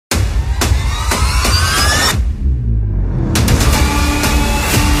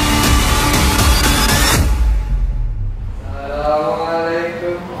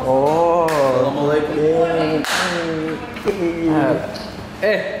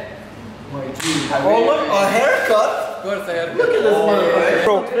Oh look, a haircut! Of course I have. Look at this man!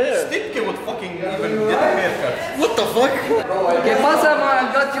 Bro, Stipke would fucking even get a haircut. What the fuck? Okay, pasa man,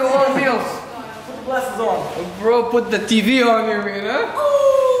 I got you all meals. Put the glasses on. Bro, put the TV on you, man, huh?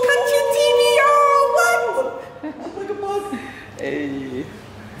 Oh, cut your TV on! What? Like a bug. Hey.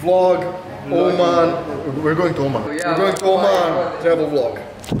 Vlog, Oman. We're going to Oman. Yeah, we're going to Oman. Travel vlog.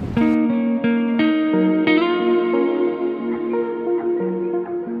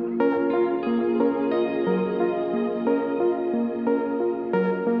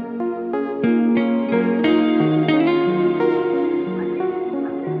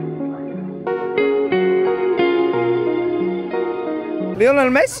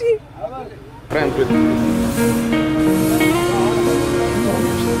 Lionel Messi? Friend with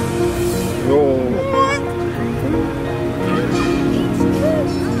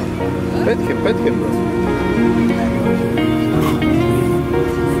Pet him, bro.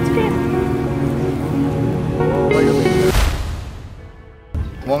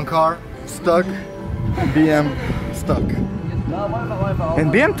 One car stuck, BM stuck.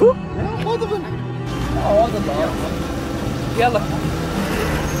 And BM too? Yeah, both of them. Yalla.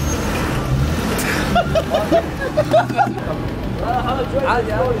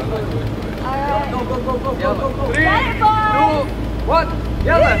 Go. 3, 2, 1.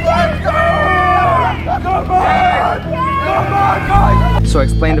 Yalla. So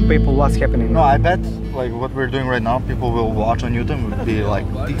explain to people what's happening. No, I bet like what we're doing right now, people will watch on YouTube and will be like,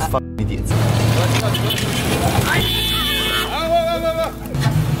 these fucking idiots. I'm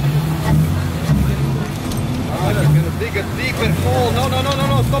gonna dig a deeper hole. No.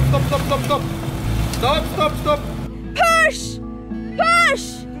 Stop. Push!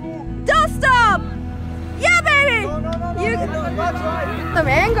 Don't stop! Yeah, baby! You some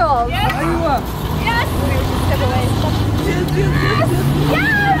angles. Yes! Yes! Yes!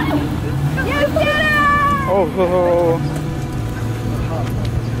 You did it! Oh.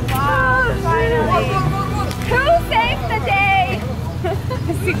 Wow, finally! Who saved the day?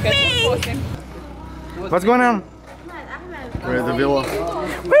 Me! What's going on? We're at the villa.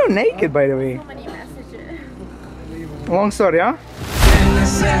 We're naked, by the way. Long story, huh?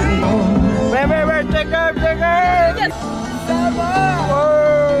 Wait, check out!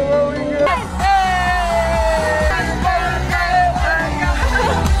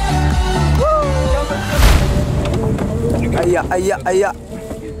 Yes. Aya.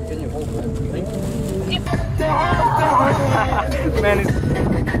 Man, it's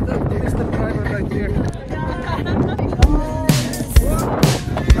Mr. Driver right here.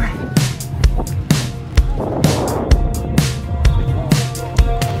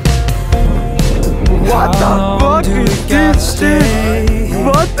 What the fuck is this shit?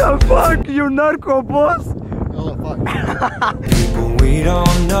 What the fuck, you narco boss? Oh fuck. People we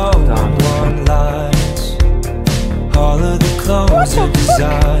don't know want lies. All of the clothes are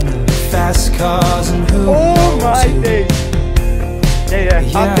designer, fast cars and who Oh my knows day. Yeah,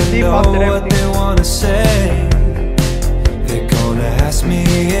 Yeah, after I deep, know after what everything. they wanna say. They're gonna ask me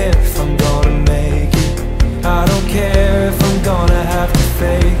if I'm gonna make it. I don't care if I'm gonna have to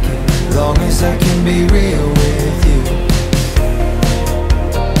fake it, long as I can be real with you.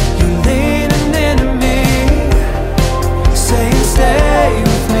 You're leaning into me, saying stay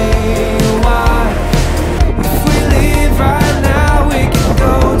with me. Why? If we leave right now, we can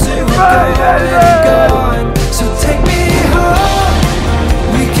go to gone. So take me home.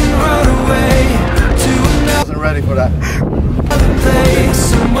 We can run away to I wasn't ready for that. another place,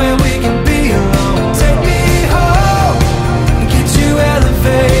 somewhere we can be alone. Take me home and get you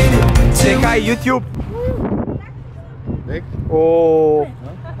elevated. Say hi, YouTube. Big? Oh.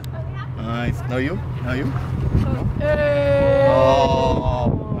 Nice. Now you? No? Hey.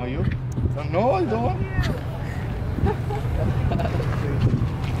 Oh. Now you? No, I don't.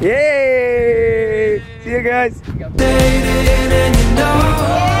 Yay! See you guys. Dating and you know.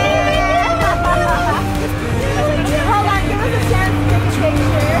 Hold on, give us a chance to take a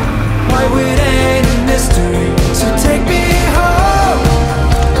picture. Why it ain't a mystery. So take me home.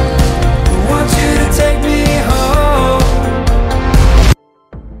 I want you to take me home.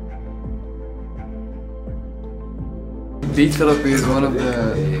 Beach therapy is one of the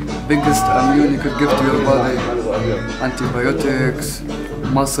biggest immune you could give to your body. Antibiotics,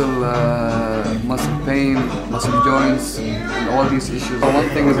 muscle pain, muscle joints, and all these issues. One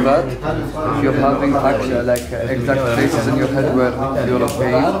thing is that if you're having actually exact places in your head where you're in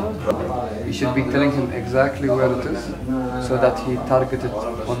pain, you should be telling him exactly where it is, so that he targets it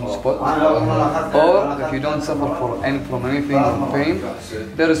on the spot. Or if you don't suffer from anything, from pain,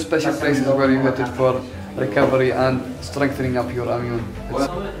 there are special places where you hit it for recovery and strengthening up your immune.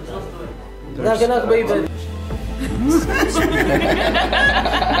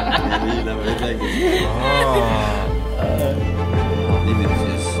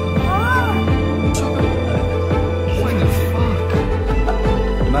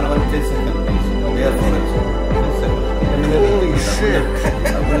 Holy shit!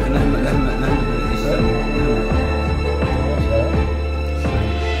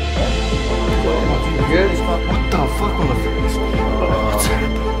 Good? What the fuck on the face? What's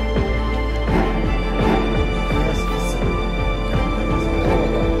happening?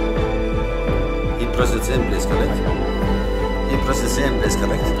 He pressed the same place, correct? He pressed the same place,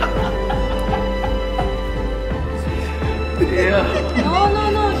 correct? Yeah.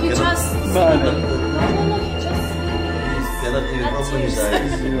 No, he just... No, he just... He cannot even open his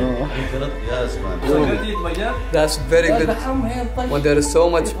eyes. He cannot, yes, man. That's very good. When there is so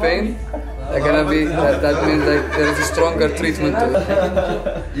much pain, that means like there is a stronger treatment to it.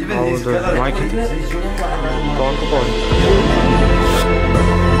 Even his cannot...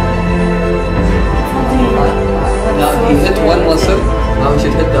 Now he hit one muscle, now he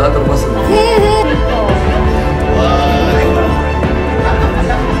should hit the other muscle.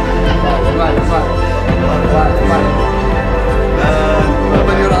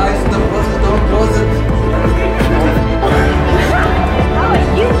 Open your eyes to the process, don't close it. How are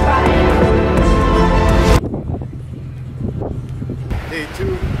you trying? Day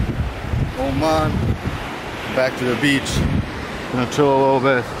 2, Oman. Back to the beach. Gonna chill a little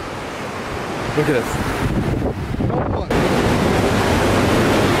bit. Look at this.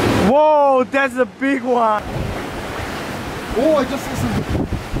 Whoa, that's a big one. Oh, I just saw something.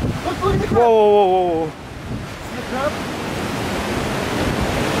 Look at the crab. Whoa. See the crab?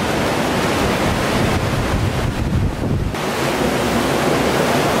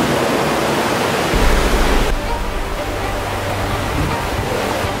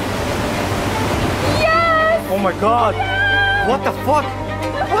 Oh my god. What the fuck?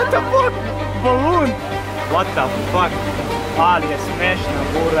 What the fuck? Balloon. What the fuck? Ali je smešna,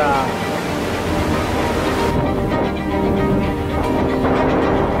 bura.